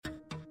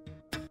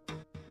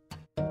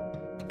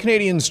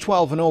Canadians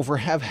 12 and over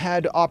have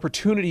had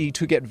opportunity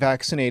to get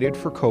vaccinated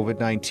for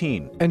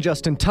COVID-19. And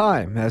just in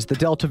time, as the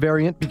Delta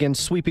variant begins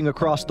sweeping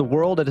across the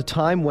world at a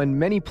time when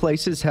many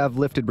places have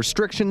lifted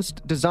restrictions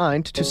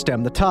designed to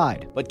stem the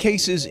tide. But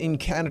cases in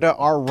Canada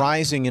are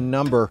rising in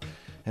number,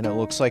 and it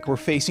looks like we're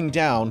facing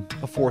down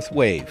a fourth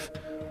wave.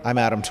 I'm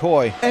Adam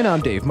Toy. And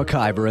I'm Dave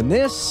McIver, and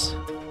this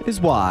is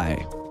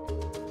why.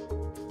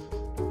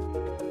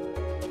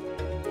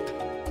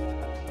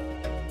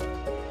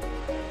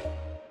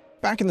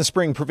 Back in the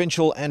spring,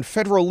 provincial and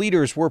federal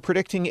leaders were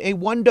predicting a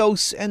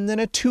 1-dose and then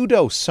a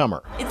 2-dose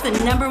summer. It's the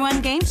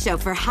 #1 game show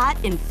for hot,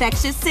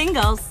 infectious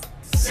singles.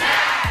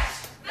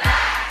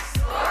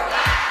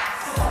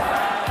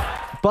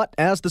 But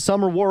as the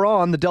summer wore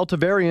on, the Delta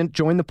variant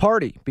joined the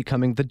party,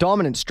 becoming the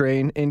dominant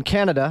strain in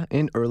Canada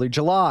in early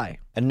July.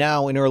 And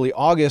now in early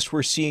August,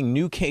 we're seeing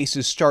new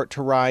cases start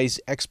to rise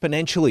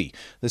exponentially,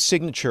 the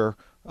signature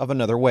of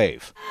another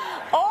wave.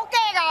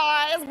 Okay,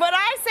 guys, but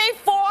I say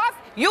fourth,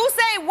 you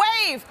say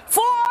wave.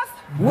 Fourth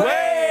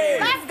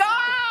wave. Let's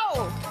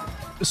go!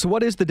 So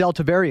what is the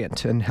Delta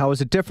variant, and how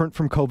is it different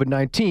from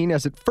COVID-19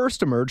 as it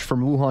first emerged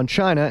from Wuhan,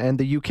 China, and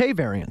the UK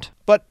variant?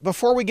 But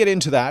before we get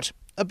into that,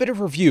 a bit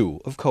of review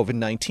of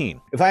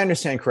COVID-19. If I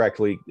understand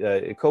correctly,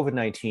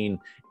 COVID-19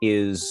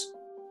 is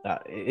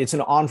it's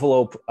an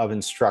envelope of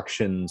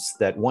instructions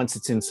that once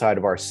it's inside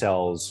of our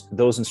cells,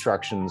 those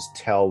instructions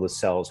tell the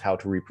cells how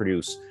to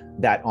reproduce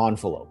that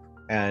envelope.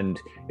 And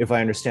if I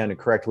understand it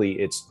correctly,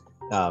 it's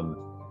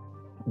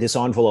this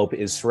envelope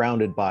is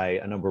surrounded by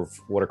a number of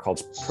what are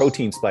called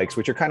protein spikes,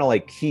 which are kind of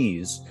like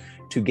keys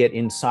to get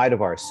inside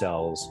of our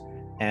cells.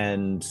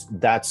 And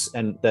the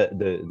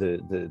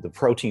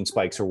protein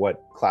spikes are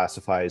what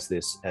classifies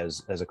this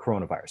as a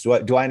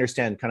coronavirus. Do I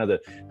understand kind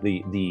of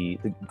the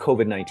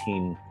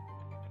COVID-19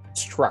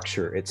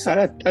 structure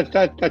itself?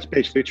 That's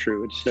basically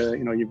true. It's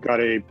you've got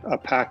a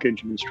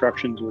package of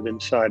instructions within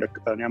inside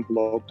an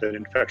envelope that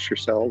infects your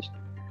cells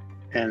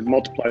and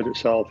multiplies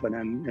itself, and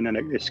then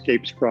it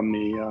escapes from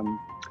the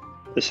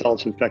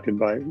cells infected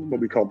by what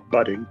we call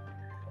budding.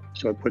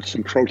 So it puts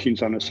some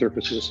proteins on the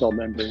surface of the cell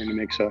membrane and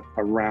makes a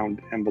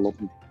round envelope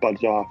and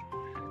buds off.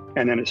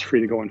 And then it's free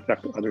to go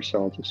infect other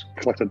cells. It's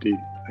collected the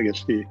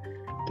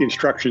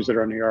instructions that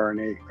are on the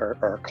RNA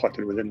are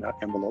collected within that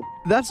envelope.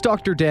 That's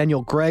Dr.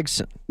 Daniel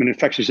Gregson. I'm an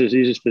infectious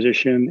diseases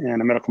physician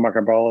and a medical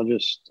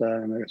microbiologist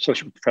and an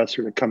associate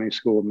professor at the Cummings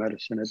School of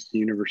Medicine at the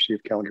University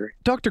of Calgary.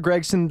 Dr.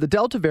 Gregson, the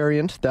Delta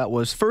variant that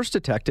was first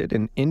detected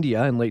in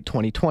India in late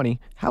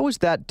 2020, how is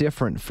that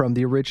different from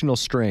the original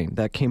strain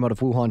that came out of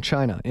Wuhan,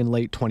 China in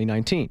late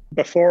 2019?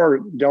 Before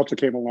Delta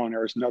came along,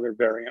 there was another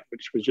variant,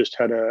 which was just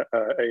had a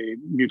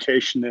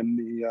mutation in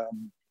the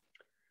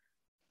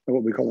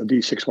what we call the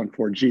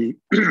D614G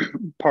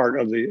part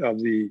of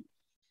the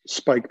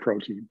spike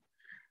protein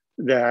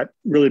that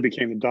really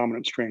became the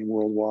dominant strain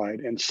worldwide.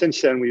 And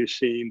since then, we've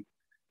seen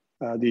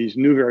these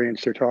new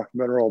variants they're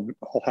talking about all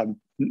have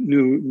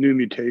new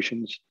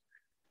mutations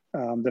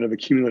that have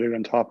accumulated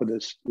on top of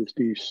this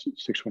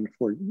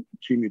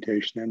D614G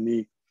mutation. And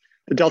the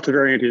Delta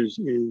variant is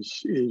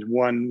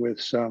one with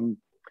some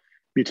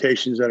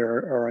mutations that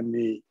are on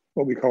the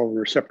what we call the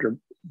receptor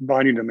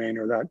binding domain,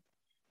 or that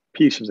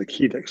piece of the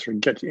key that sort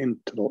of gets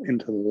into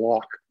the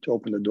lock to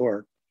open the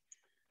door.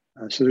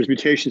 So there's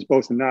mutations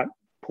both in that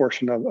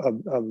portion of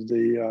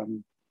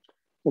the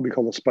what we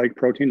call the spike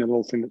protein, the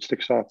little thing that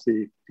sticks off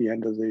the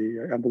end of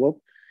the envelope,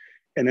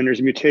 and then there's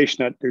a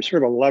mutation that there's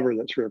sort of a lever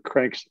that sort of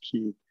cranks the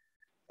key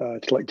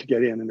to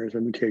get in, and there's a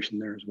mutation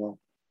there as well.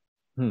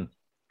 And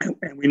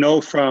we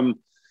know from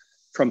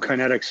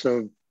kinetics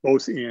of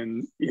both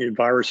in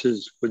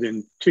viruses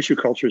within tissue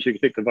cultures, you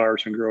can take the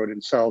virus and grow it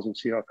in cells and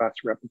see how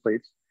fast it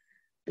replicates,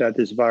 that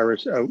this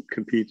virus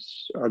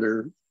outcompetes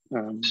other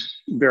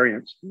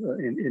variants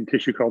in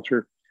tissue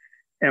culture.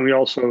 And we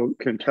also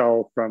can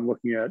tell from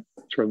looking at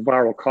sort of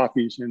viral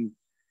copies in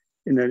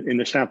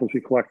the samples we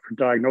collect for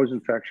diagnosed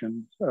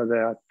infections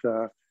that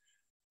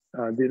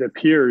it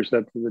appears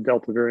that the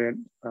Delta variant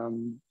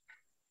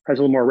has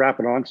a little more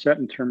rapid onset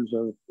in terms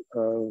of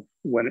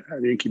when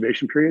the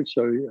incubation period.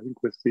 So I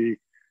think with the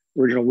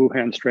original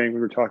Wuhan strain, we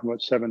were talking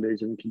about 7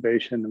 days of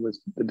incubation, and with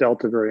the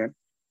Delta variant,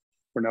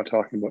 we're now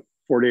talking about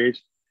 4 days.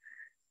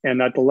 And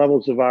that the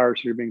levels of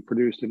virus that are being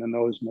produced in the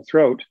nose and the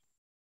throat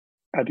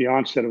at the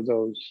onset of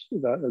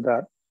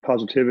that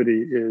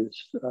positivity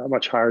is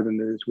much higher than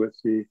it is with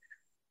the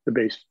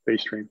base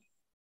strain.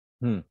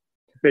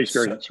 Base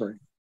variant, sorry.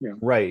 Yeah.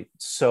 Right.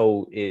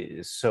 So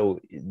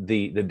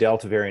the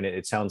Delta variant,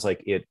 it sounds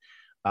like it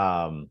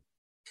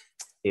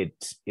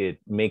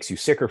makes you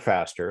sicker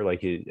faster,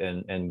 like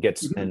and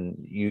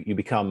you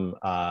become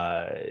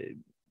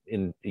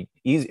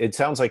it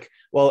sounds like,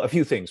 well, a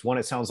few things. One,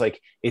 it sounds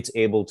like it's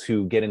able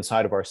to get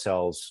inside of our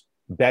cells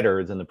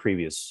better than the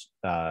previous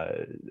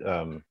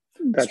strain.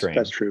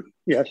 That's true.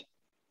 Yes.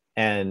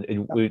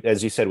 And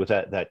as you said, with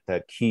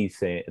that key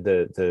thing,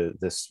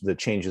 the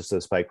changes to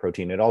the spike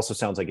protein, it also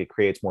sounds like it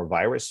creates more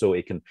virus, so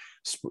it can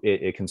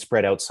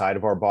spread outside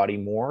of our body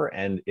more,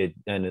 and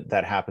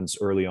that happens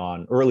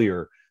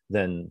earlier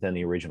than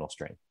the original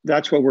strain.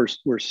 That's what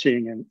we're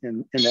seeing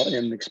in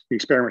the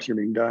experiments that are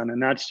being done,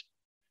 and that's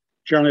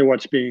generally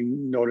what's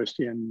being noticed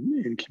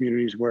in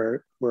communities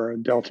where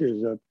Delta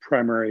is a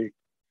primary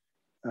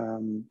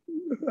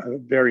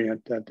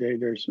variant, that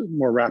there's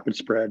more rapid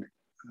spread,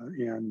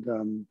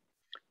 and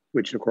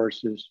which of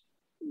course is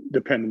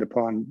dependent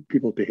upon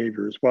people's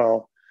behavior as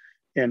well,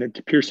 and it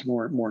appears to be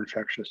more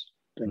infectious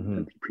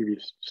than the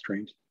previous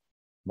strains.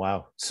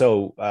 Wow.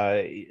 So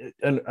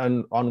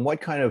on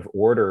what kind of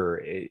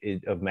order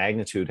of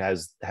magnitude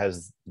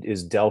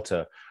is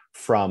Delta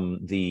from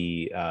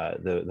the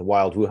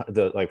wild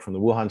like from the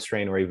Wuhan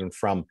strain, or even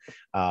from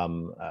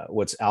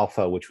what's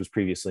Alpha, which was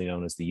previously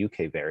known as the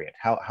UK variant?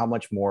 How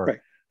much more? Right.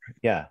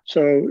 Yeah.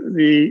 So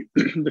the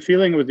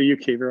feeling with the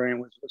UK variant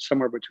was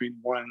somewhere between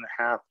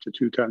 1.5 to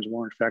 2 times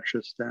more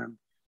infectious than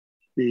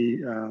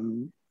the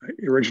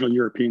original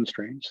European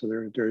strain. So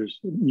there's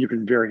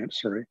European variant,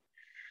 sorry.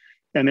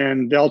 And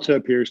then Delta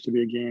appears to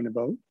be again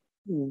about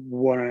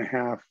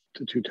 1.5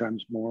 to 2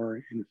 times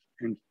more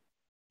in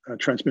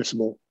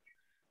transmissible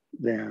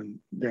than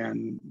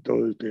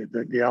those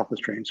the Alpha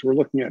strain. So we're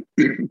looking at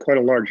quite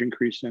a large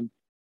increase in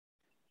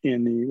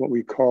the what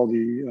we call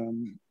the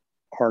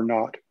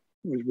R0,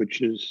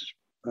 which is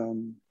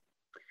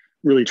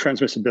really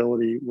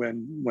transmissibility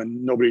when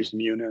nobody's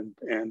immune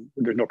and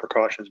there's no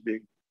precautions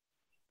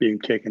being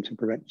taken to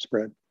prevent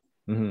spread.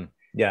 Mm-hmm.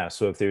 Yeah.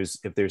 So if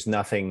there's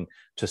nothing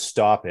to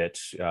stop it,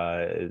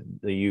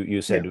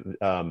 you said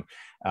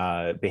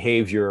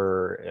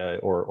behavior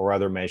or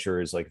other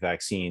measures like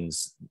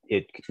vaccines,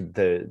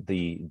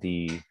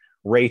 the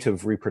rate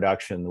of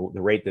reproduction,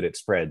 the rate that it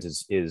spreads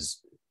is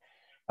it's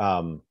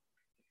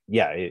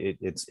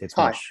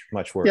high.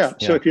 much worse. Yeah.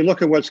 So if you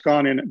look at what's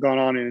gone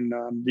on in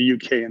the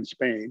UK and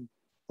Spain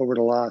over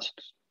the last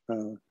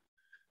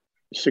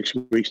 6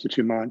 weeks to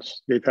 2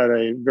 months, they've had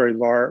a very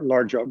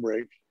large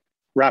outbreak,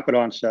 rapid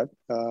onset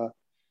of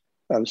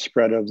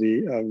spread of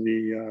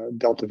the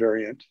Delta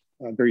variant,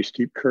 a very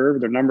steep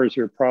curve. Their numbers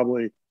are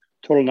probably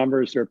total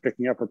numbers they're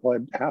picking up are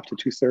probably 1/2 to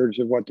 2/3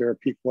 of what their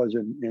peak was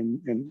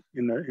in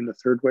the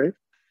third wave.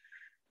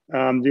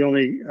 The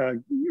only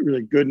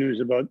really good news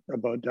about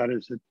that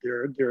is that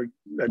their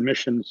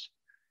admissions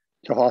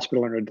to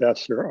hospital and their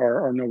deaths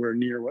are nowhere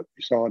near what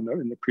we saw in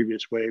the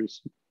previous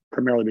waves,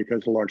 primarily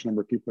because a large number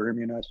of people are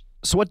immunized.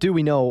 So what do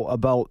we know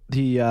about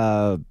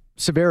the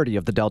severity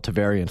of the Delta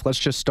variant? Let's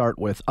just start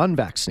with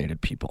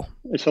unvaccinated people.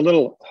 It's a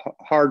little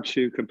hard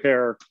to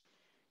compare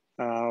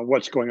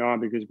what's going on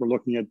because we're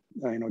looking at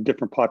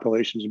different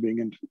populations being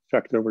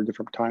infected over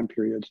different time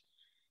periods.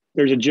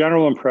 There's a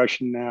general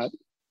impression that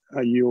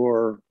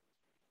you're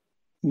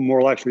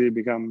more likely to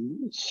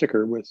become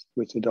sicker with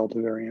the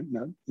Delta variant,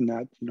 and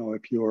that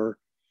if your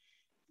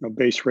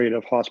base rate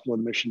of hospital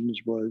admissions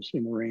was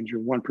in the range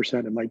of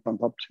 1%, it might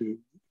bump up to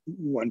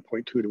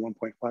 1.2 to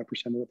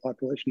 1.5% of the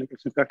population that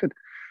gets infected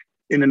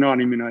in a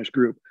non-immunized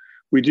group.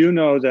 We do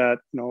know that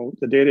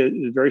the data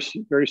is very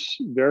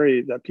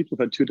that people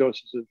who've had 2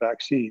 doses of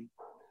vaccine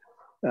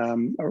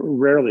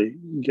rarely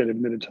get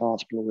admitted to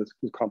hospital with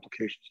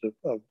complications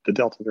of the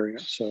Delta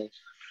variant. So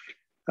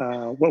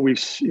what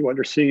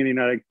they're seeing in the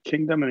United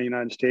Kingdom and the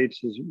United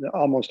States is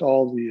almost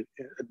all the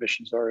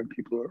admissions are in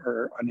people who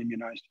are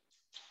unimmunized.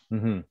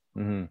 Mm-hmm.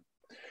 Mm-hmm.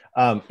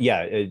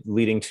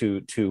 Leading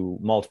to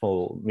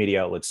multiple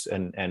media outlets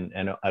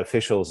and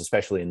officials,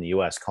 especially in the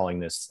U.S., calling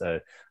this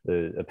the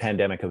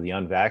pandemic of the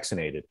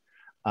unvaccinated.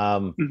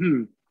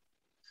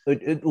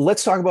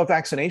 Let's talk about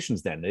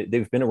vaccinations then.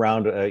 They've been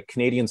around.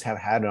 Canadians have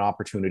had an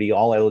opportunity,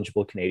 all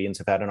eligible Canadians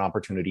have had an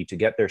opportunity to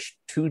get their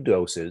 2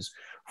 doses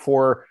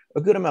for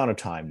a good amount of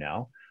time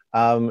now.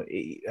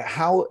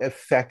 How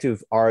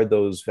effective are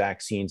those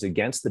vaccines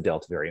against the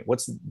Delta variant?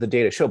 What's the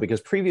data show?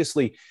 Because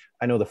previously,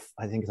 I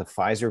think the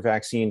Pfizer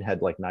vaccine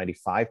had like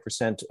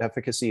 95%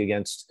 efficacy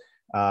against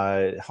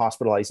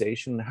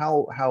hospitalization.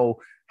 How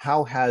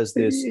has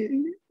this?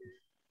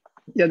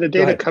 Yeah, the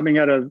data coming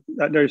out of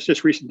there's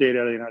just recent data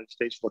out of the United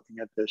States looking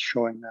at this,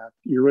 showing that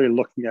you're really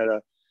looking at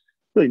a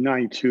really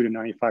 92 to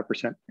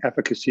 95%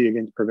 efficacy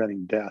against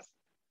preventing death.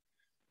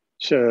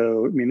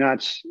 So I mean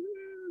that's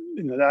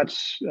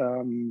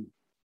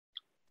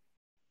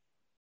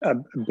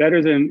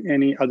better than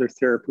any other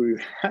therapy we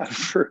have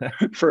for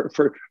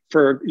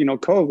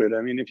COVID.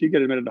 I mean, if you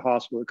get admitted to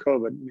hospital with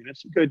COVID, I mean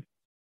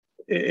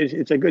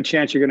it's a good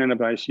chance you're going to end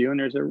up in ICU, and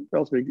there's a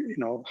relatively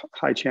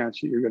high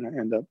chance that you're going to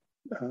end up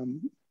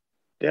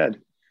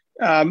dead.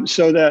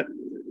 So that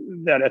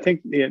I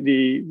think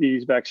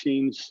these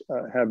vaccines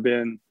have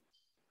been,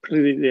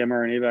 particularly the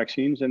mRNA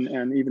vaccines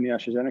and even the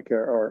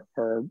AstraZeneca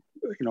are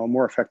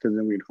more effective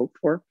than we'd hoped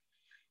for.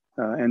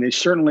 And they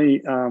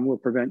certainly will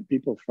prevent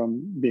people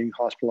from being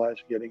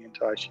hospitalized, getting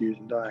into ICUs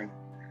and dying.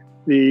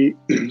 The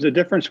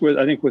difference with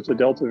the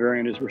Delta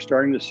variant is we're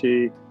starting to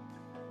see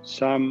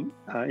some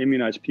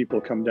immunized people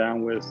come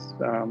down with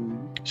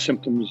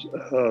symptoms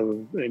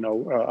of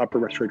upper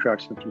respiratory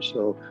tract symptoms,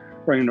 so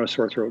runny nose,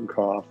 sore throat, and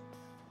cough,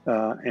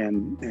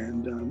 and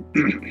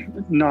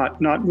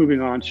not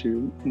moving on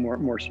to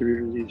more severe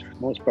disease for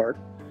the most part.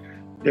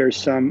 There's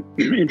some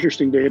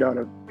interesting data out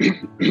of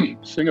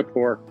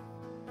Singapore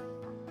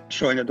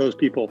showing that those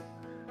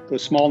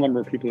small number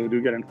of people who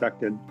do get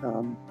infected,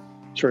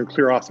 sort of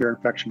clear off their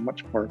infection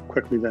much more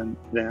quickly than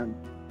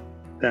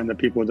the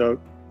people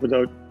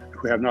without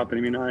who have not been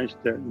immunized.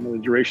 The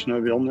duration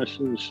of illness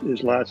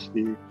is less.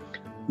 The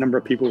number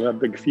of people who have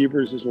big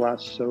fevers is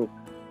less. So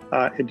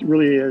it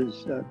really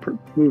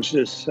moves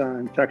this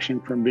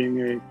infection from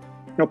being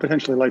a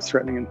potentially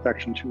life-threatening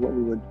infection to what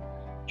we would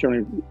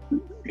generally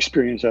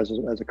experience as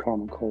a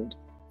common cold.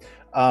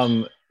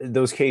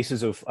 Those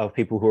cases of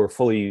people who are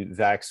fully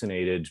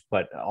vaccinated,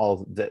 but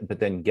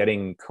then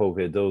getting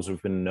COVID, those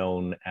have been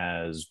known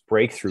as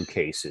breakthrough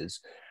cases.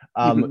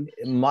 Do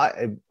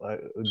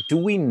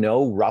we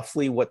know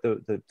roughly what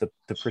the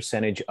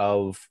percentage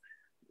of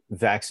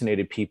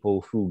vaccinated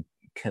people who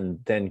can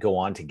then go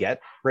on to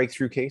get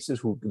breakthrough cases,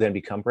 who then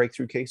become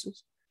breakthrough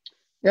cases?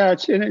 Yeah,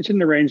 it's in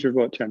the range of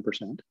about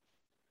 10%.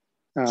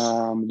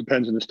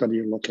 Depends on the study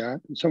you look at,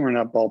 somewhere in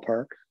that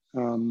ballpark.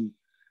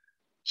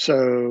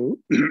 So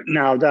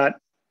now that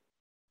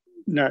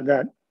you have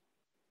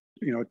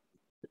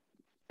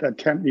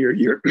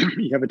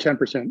a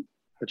 10%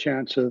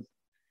 chance of,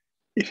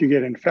 if you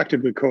get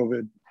infected with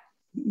COVID,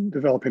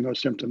 developing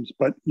those symptoms,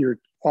 but your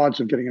odds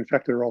of getting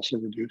infected are also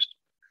reduced.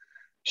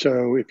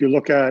 So if you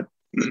look at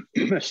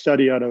a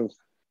study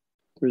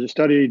there's a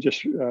study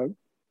just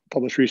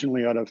published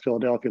recently out of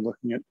Philadelphia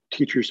looking at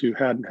teachers who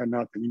had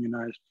not been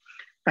immunized,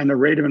 and the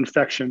rate of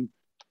infection,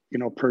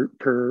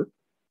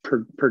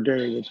 per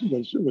day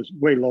was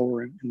way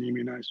lower in the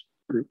immunized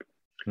group.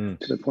 To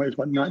the point it's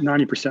about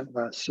 90%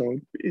 less. So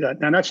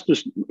and that's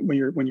just when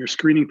you're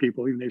screening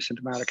people, even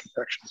asymptomatic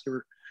infections. They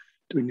were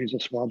doing nasal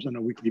swabs on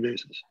a weekly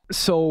basis.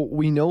 So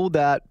we know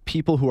that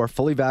people who are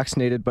fully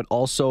vaccinated but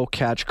also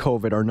catch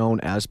COVID are known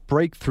as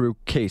breakthrough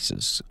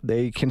cases.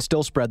 They can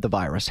still spread the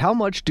virus. How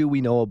much do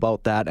we know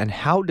about that, and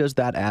how does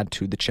that add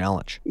to the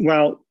challenge?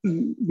 Well,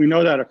 we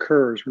know that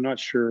occurs. We're not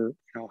sure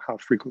how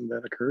frequently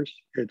that occurs.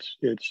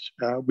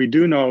 We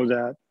do know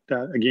that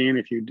again,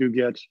 if you do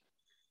get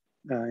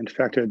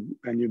infected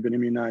and you've been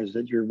immunized,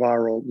 that your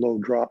viral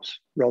load drops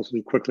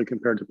relatively quickly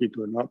compared to people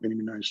who have not been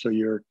immunized. So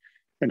your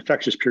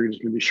infectious period is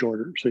going to be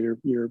shorter. So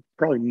you're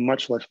probably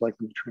much less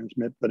likely to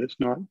transmit, but it's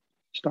not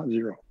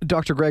zero.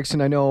 Dr.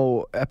 Gregson, I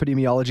know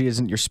epidemiology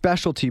isn't your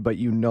specialty, but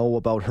you know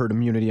about herd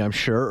immunity, I'm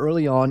sure.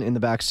 Early on in the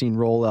vaccine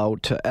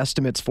rollout,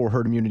 estimates for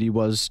herd immunity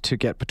was to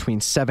get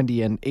between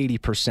 70 and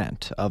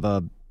 80% of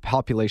a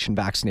population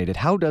vaccinated.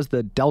 How does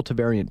the Delta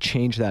variant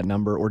change that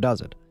number, or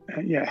does it?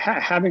 Yeah,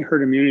 having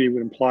herd immunity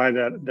would imply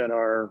that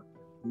our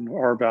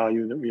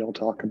value that we all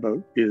talk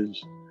about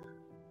is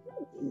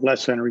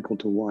less than or equal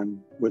to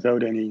 1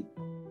 without any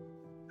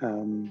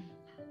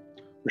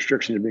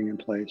restrictions being in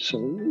place. So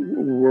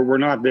we're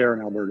not there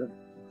in Alberta.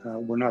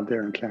 We're not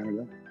there in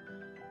Canada.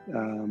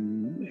 We're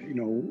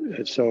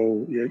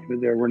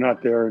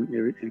not there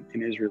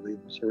in Israel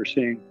even. So we're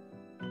seeing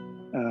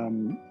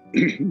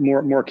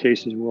more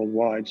cases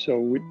worldwide.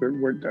 So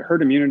the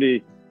herd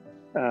immunity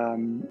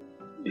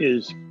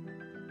is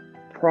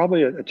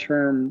probably a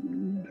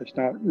term that's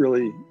not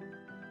really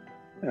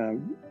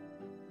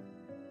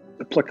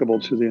applicable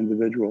to the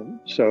individual.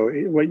 So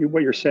what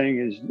you're saying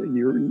is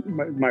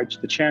that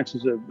the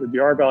chances of the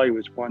R value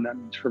is 1. That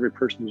means for every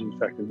person who's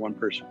infected, one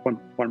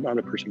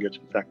other person gets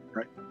infected,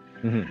 right?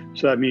 Mm-hmm.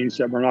 So that means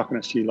that we're not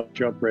going to see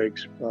large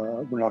outbreaks.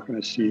 We're not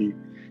going to see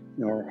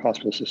our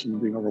hospital system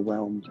being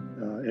overwhelmed.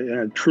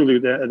 And truly,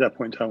 at that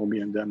point in time, will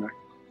be endemic.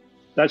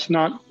 That's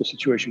not the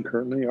situation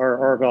currently. Our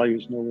R value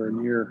is nowhere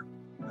near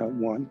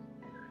 1.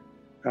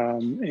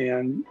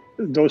 And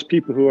those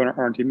people who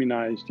aren't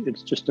immunized,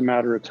 it's just a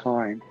matter of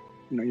time.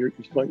 You're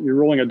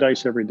rolling a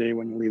dice every day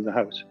when you leave the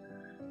house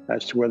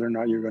as to whether or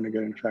not you're going to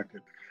get infected.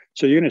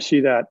 So you're going to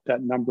see that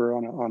number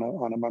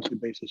on a monthly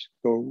basis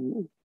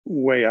go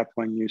way up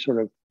when you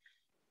sort of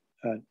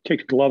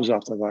take the gloves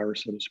off the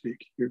virus, so to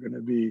speak. You're going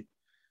to be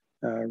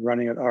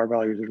running at R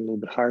values that are a little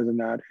bit higher than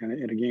that.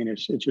 And again,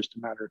 it's just a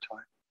matter of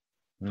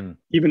time.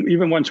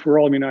 Even once we're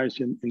all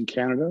immunized in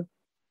Canada,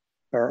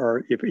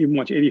 or even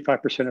once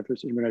 85% of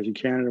us immunized in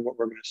Canada, what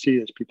we're going to see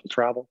is people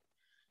travel,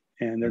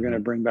 and they're going to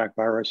bring back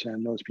virus,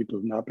 and those people who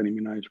have not been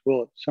immunized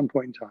will at some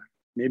point in time,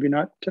 maybe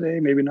not today,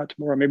 maybe not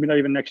tomorrow, maybe not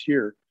even next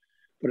year,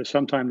 but at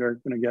some time they're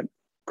going to get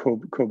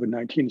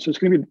COVID-19. So it's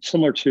going to be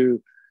similar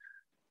to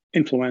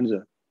influenza.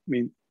 I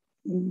mean,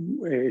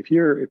 if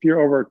you're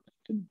over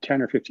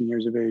 10 or 15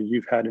 years of age,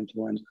 you've had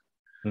influenza,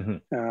 and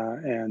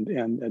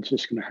it's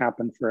just going to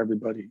happen for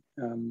everybody.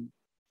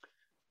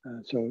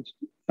 So it's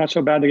not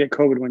so bad to get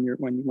COVID when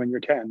you're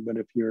 10, but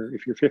if you're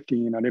 50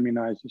 and you're not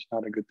immunized, it's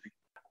not a good thing.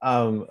 I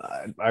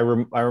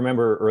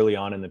remember early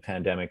on in the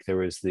pandemic, there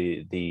was the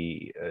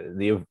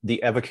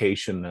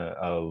evocation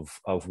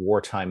of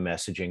wartime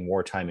messaging,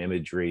 wartime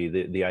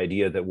imagery, the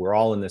idea that we're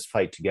all in this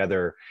fight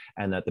together,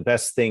 and that the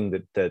best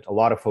thing that a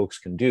lot of folks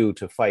can do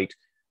to fight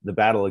the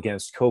battle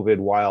against COVID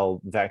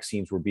while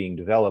vaccines were being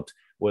developed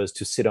was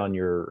to sit on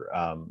your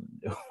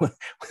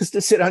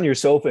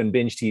sofa and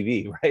binge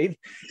TV, right?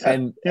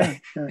 Yeah.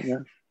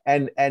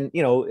 and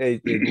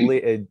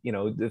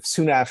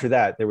soon after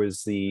that there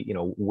was the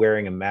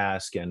wearing a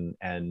mask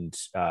and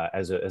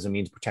as a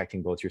means of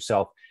protecting both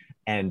yourself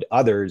and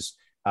others.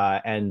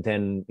 And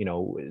then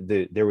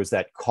there was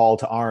that call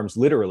to arms,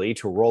 literally,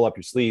 to roll up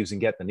your sleeves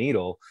and get the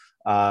needle,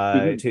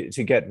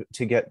 to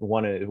get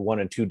one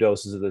and two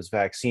doses of this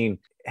vaccine.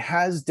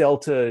 Has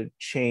Delta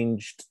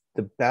changed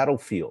the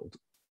battlefield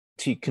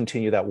to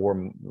continue that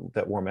war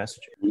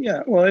message?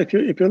 Yeah, well, if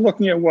you're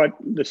looking at what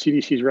the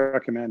CDC is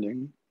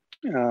recommending,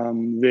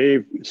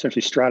 they've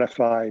essentially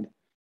stratified,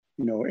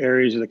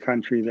 areas of the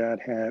country that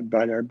had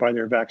by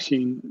their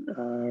vaccine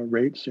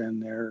rates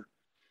and their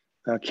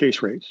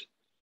case rates.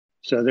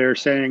 So they're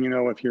saying,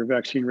 if your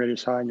vaccine rate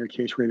is high and your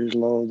case rate is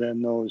low,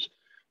 then those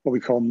what we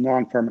call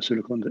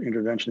non-pharmaceutical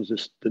interventions,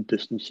 the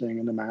distancing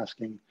and the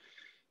masking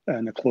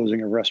and the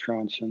closing of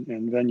restaurants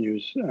and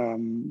venues,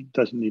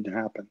 doesn't need to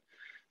happen.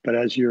 But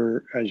if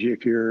your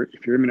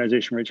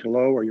immunization rates are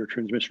low or your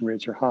transmission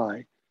rates are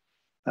high,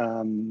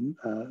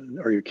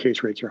 or your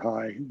case rates are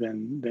high,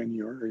 then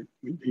your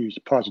use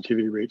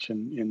positivity rates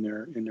in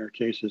their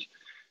cases,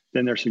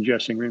 then they're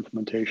suggesting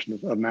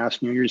reimplementation of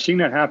masking. You're seeing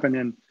that happen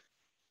in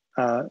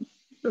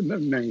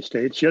many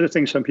states. The other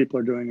thing some people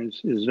are doing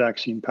is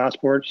vaccine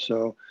passports.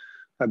 So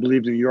I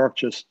believe New York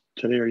just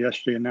today or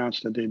yesterday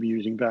announced that they'd be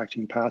using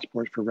vaccine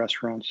passports for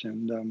restaurants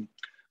and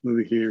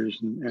movie theaters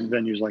and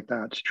venues like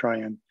that to try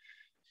and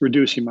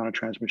reduce the amount of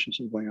transmissions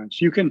that's going on.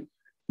 So you can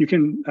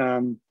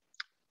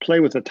play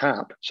with the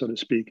tap, so to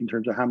speak, in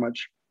terms of how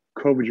much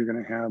COVID you're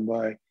going to have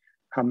by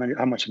how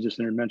much of this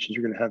interventions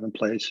you're going to have in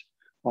place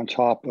on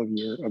top of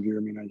your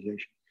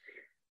immunization.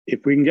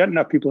 If we can get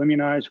enough people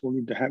immunized,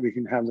 we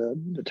can have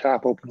the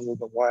tap open a little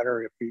bit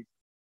wider. If we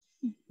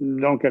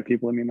don't get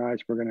people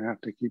immunized, we're going to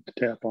have to keep the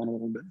tap on a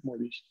little bit more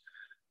of these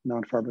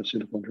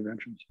non-pharmaceutical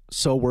interventions.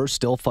 So we're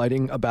still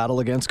fighting a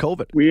battle against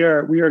COVID. We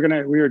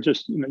are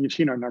just, you've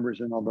seen our numbers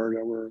in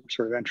Alberta. We're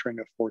sort of entering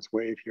a fourth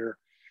wave here.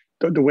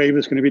 The wave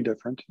is going to be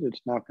different.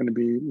 It's not going to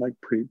be like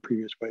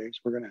previous waves.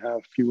 We're going to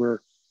have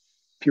fewer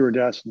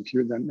deaths and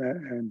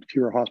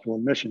fewer hospital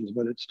admissions,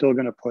 but it's still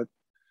going to put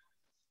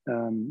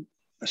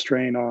a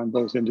strain on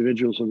those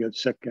individuals who get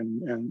sick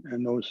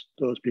and those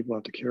people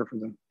have to care for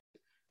them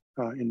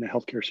in the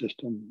healthcare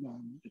system.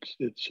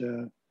 It's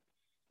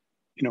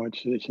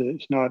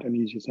not an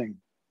easy thing.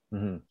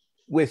 Mm-hmm.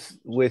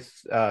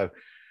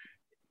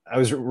 I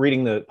was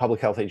reading the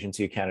Public Health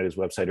Agency of Canada's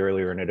website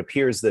earlier, and it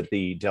appears that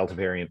the Delta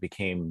variant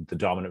became the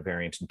dominant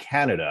variant in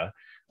Canada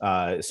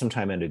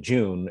sometime end of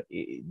June.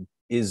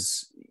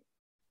 Does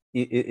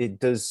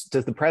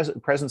the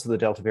presence of the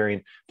Delta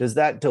variant, does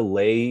that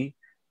delay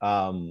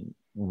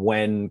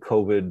when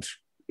COVID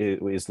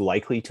is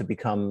likely to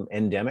become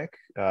endemic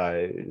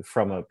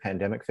from a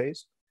pandemic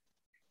phase?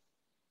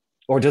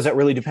 Or does that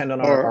really depend on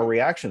our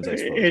reactions, I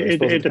suppose?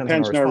 It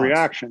depends on our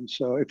reactions.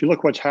 So if you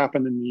look what's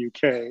happened in the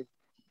UK,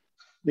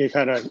 they've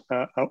had a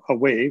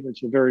wave.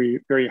 It's a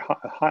very, very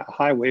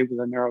high wave with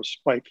a narrow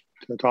spike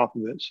to the top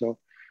of it. So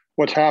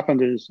what's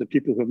happened is the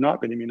people who have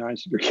not been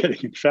immunized are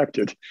getting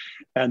infected,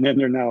 and then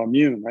they're now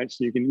immune, right?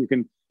 So you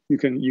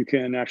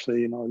can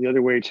actually, the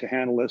other way to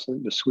handle this,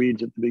 the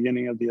Swedes at the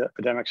beginning of the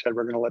epidemic said,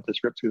 we're going to let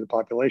this rip through the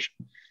population,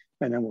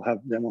 and then we'll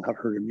have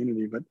herd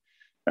immunity. But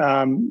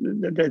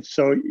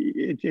so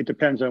it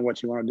depends on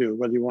what you want to do,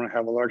 whether you want to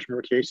have a large number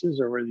of cases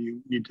or whether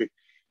you need to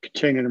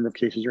contain the number of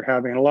cases you're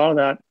having. And a lot of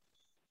that,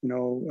 a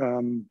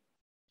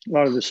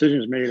lot of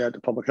decisions made at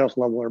the public health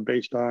level are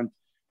based on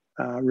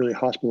really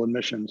hospital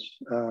admissions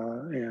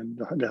and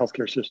the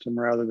healthcare system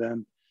rather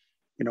than,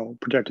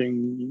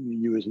 protecting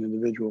you as an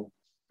individual.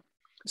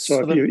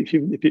 So if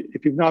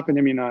you've not been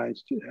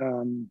immunized,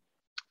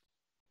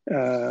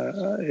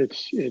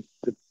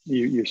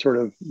 you're sort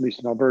of, at least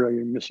in Alberta,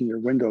 you're missing your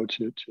window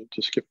to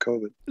skip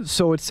COVID.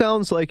 So it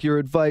sounds like your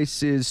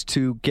advice is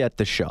to get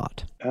the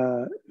shot.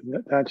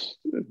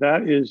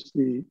 That is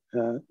the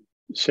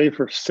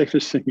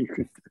safest thing you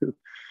can do.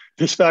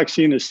 This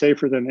vaccine is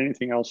safer than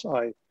anything else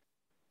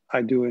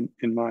I do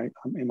in my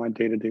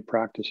day-to-day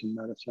practice in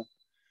medicine.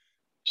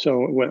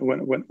 So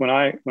when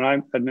I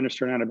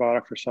administer an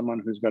antibiotic for someone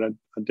who's got a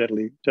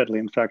deadly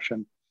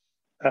infection,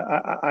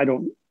 I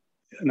don't.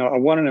 A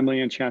 1 in a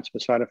million chance of a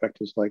side effect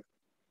is like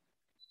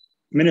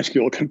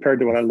minuscule compared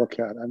to what I look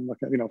at. I'm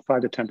looking at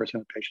 5 to 10%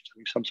 of patients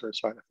having some sort of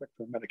side effect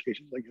from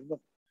medications I give them.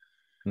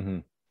 Mm-hmm.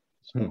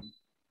 So,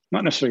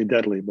 not necessarily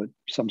deadly, but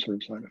some sort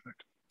of side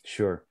effect.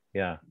 Sure.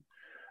 Yeah.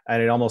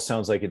 And it almost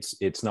sounds like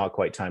it's not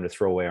quite time to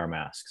throw away our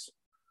masks.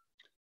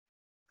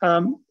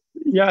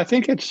 Yeah, I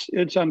think it's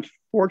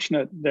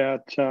unfortunate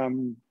that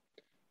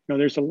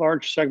there's a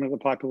large segment of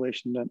the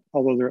population that,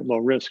 although they're at low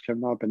risk, have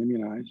not been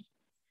immunized.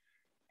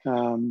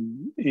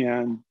 And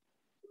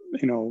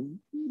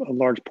a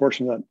large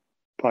portion of that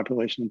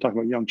population, I'm talking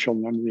about young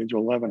children under the age of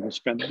 11, have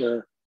spent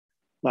their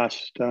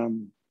last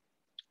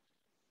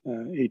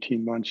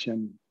 18 months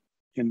in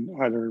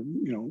either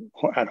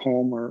at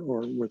home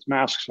or with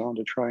masks on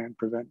to try and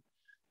prevent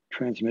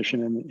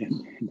transmission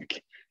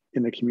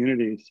in the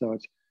community. So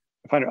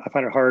I find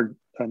it hard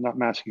not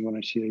masking when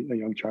I see a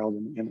young child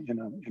in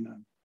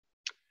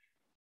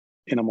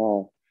in them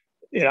all.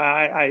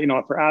 I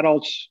for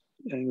adults,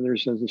 and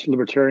there's this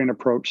libertarian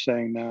approach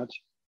saying that,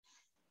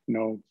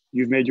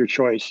 you've made your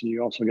choice, and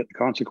you also get the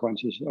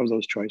consequences of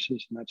those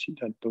choices, and that's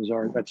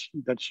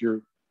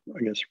your, I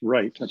guess,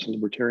 right. That's a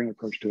libertarian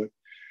approach to it.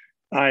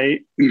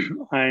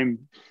 I'm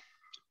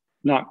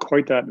not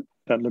quite that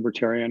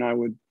libertarian. I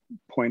would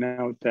point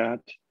out that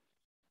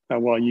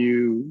while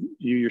you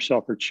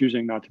yourself are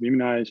choosing not to be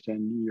immunized,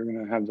 and you're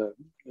going to have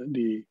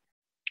the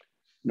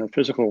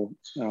physical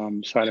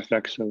side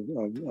effects of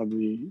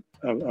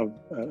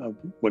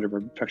whatever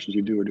infections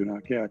you do or do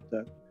not get,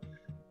 that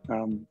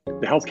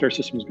the healthcare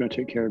system is going to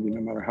take care of you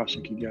no matter how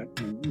sick you get,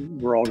 and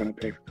we're all going to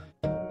pay for that.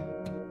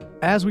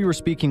 As we were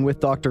speaking with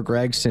Dr.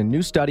 Gregson,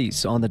 new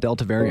studies on the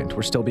Delta variant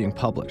were still being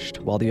published.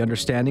 While the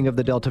understanding of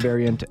the Delta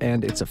variant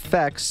and its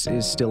effects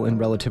is still in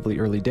relatively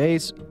early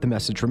days, the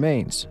message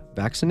remains.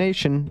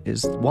 Vaccination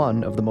is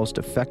one of the most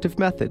effective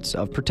methods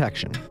of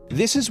protection.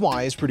 This Is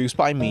Why is produced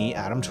by me,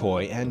 Adam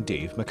Toy, and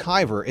Dave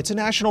McIver. It's a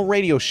national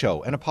radio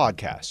show and a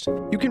podcast.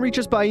 You can reach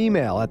us by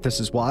email at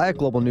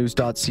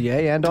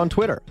thisiswhy@globalnews.ca and on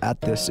Twitter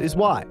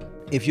 @thisiswhy.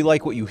 If you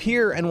like what you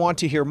hear and want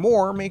to hear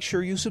more, make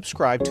sure you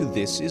subscribe to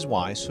This Is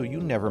Why so you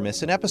never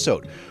miss an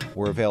episode.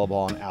 We're available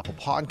on Apple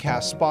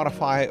Podcasts,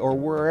 Spotify, or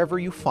wherever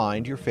you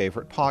find your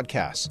favorite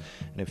podcasts.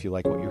 And if you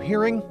like what you're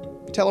hearing,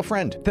 tell a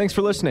friend. Thanks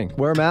for listening.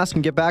 Wear a mask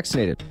and get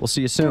vaccinated. We'll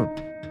see you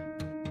soon.